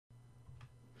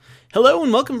Hello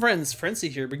and welcome friends, Frenzy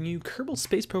here, bringing you Kerbal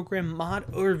Space Program mod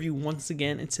overview once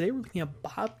again, and today we're looking at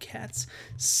Bobcat's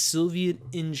Soviet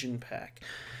engine pack.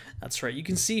 That's right, you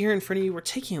can see here in front of you, we're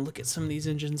taking a look at some of these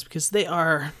engines because they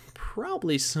are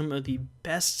probably some of the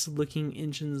best looking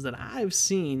engines that I've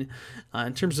seen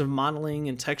in terms of modeling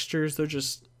and textures. They're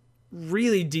just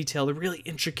really detailed, they're really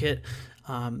intricate.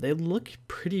 They look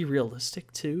pretty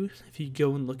realistic too, if you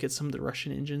go and look at some of the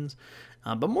Russian engines,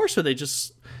 but more so they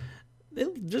just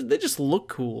look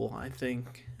cool, I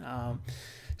think.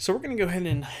 So we're going to go ahead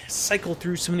and cycle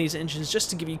through some of these engines just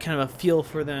to give you kind of a feel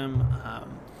for them.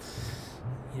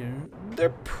 They're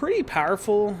pretty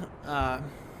powerful,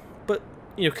 but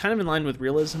kind of in line with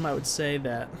realism. I would say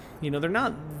that they're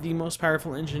not the most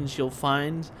powerful engines you'll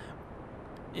find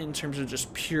in terms of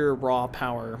just pure raw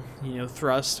power,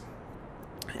 thrust,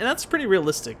 and that's pretty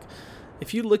realistic.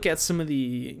 If you look at some of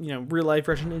the real-life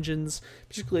Russian engines,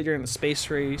 particularly during the space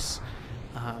race,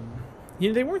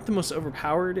 they weren't the most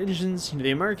overpowered engines. The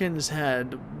Americans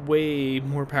had way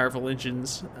more powerful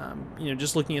engines.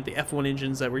 Just looking at the F1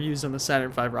 engines that were used on the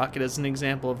Saturn V rocket as an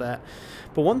example of that.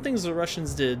 But one thing the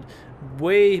Russians did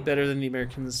way better than the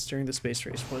Americans during the space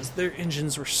race was their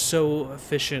engines were so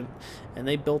efficient, and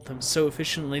they built them so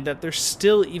efficiently that they're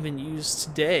still even used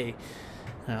today.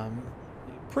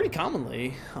 Pretty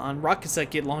commonly on rockets that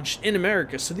get launched in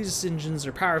America. So these engines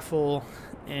are powerful,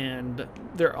 and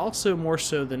they're also, more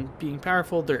so than being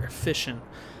powerful, they're efficient.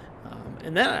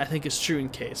 And that I think is true in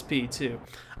KSP too.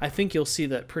 I think you'll see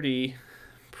that pretty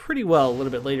well a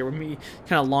little bit later when we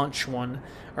kind of launch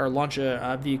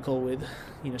a vehicle with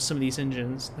some of these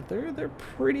engines, that they're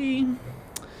pretty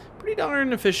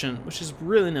darn efficient, which is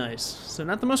really nice. So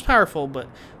not the most powerful, but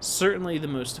certainly the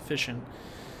most efficient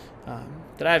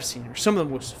that I've seen, or some of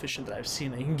the most efficient that I've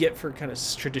seen that you can get for kind of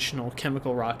traditional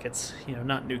chemical rockets,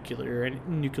 not nuclear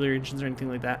engines or anything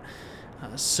like that.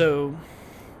 So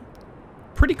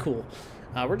pretty cool.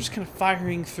 We're just kind of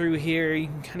firing through here. You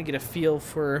can kind of get a feel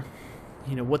for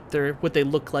what they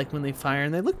look like when they fire,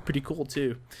 and they look pretty cool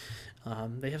too.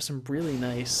 They have some really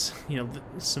nice,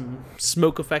 some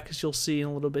smoke effects you'll see in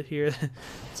a little bit here.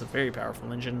 It's a very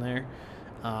powerful engine there.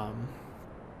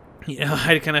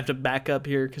 I kind of have to back up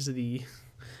here because of the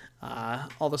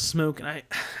all the smoke, and I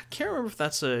can't remember if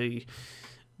that's a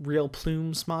real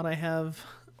plumes mod I have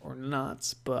or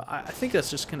not, but I think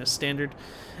that's just kind of standard.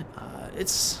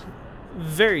 It's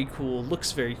very cool,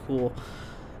 looks very cool,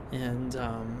 and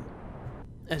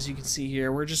as you can see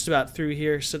here, we're just about through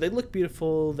here. So they look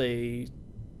beautiful, they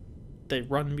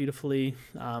run beautifully.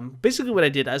 Basically what I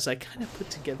did is I kind of put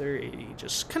together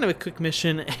just kind of a quick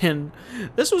mission, and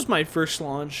this was my first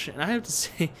launch, and I have to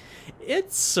say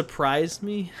it surprised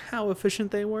me how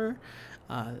efficient they were.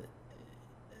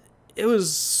 It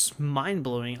was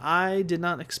mind-blowing. I did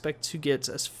not expect to get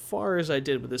as far as I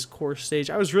did with this core stage.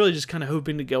 I was really just kind of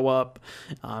hoping to go up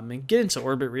and get into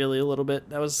orbit really a little bit.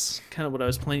 That was kind of what I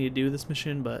was planning to do with this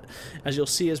mission, but as you'll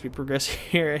see as we progress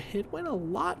here, it went a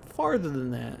lot farther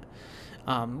than that.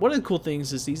 One of the cool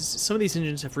things is some of these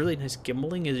engines have really nice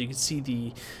gimbaling, as you can see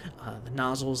the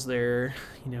nozzles there,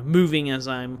 moving as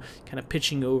I'm kind of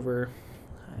pitching over,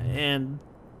 and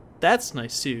that's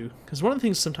nice too. Because one of the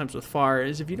things sometimes with FAR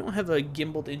is if you don't have a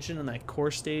gimbaled engine on that core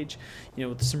stage,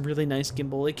 with some really nice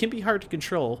gimbal, it can be hard to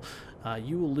control.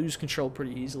 You will lose control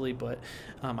pretty easily, but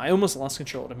I almost lost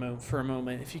control for a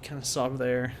moment, if you kind of saw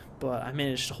there, but I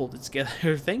managed to hold it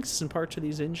together thanks in part to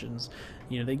these engines.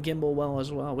 They gimbal well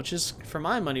as well, which is, for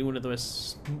my money, one of the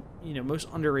most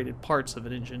underrated parts of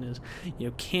an engine is,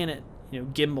 can it,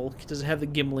 gimbal? Does it have the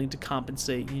gimbaling to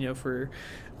compensate, for,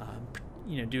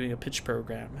 doing a pitch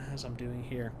program as I'm doing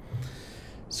here?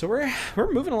 So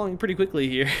we're moving along pretty quickly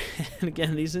here, and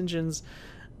again, these engines,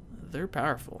 they're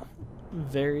powerful.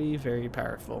 Very, very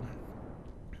powerful.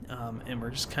 And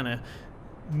we're just kind of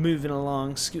moving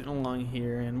along, scooting along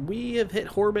here, and we have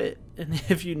hit orbit. And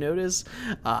if you notice,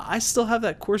 I still have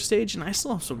that core stage, and I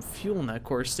still have some fuel in that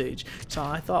core stage. So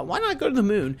I thought, why not go to the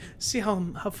moon, see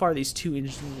how far these two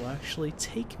engines will actually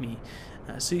take me.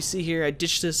 So you see here, I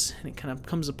ditched this, and it kind of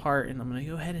comes apart, and I'm going to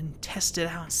go ahead and test it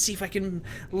out and see if I can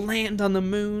land on the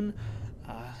moon.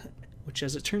 Which,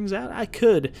 as it turns out, I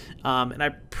could. And I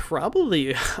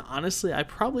probably, honestly, I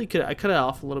could. I cut it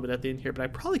off a little bit at the end here, but I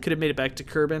probably could have made it back to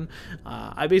Kerbin.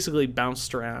 I basically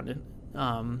bounced around.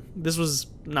 And, this was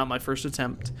not my first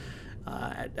attempt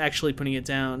at actually putting it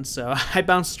down, so I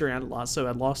bounced around a lot, so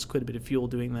I lost quite a bit of fuel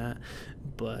doing that.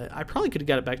 But I probably could have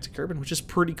got it back to Kerbin, which is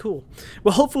pretty cool.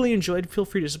 Well, hopefully you enjoyed. Feel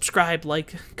free to subscribe,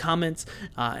 like, comment,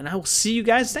 and I will see you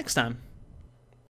guys next time.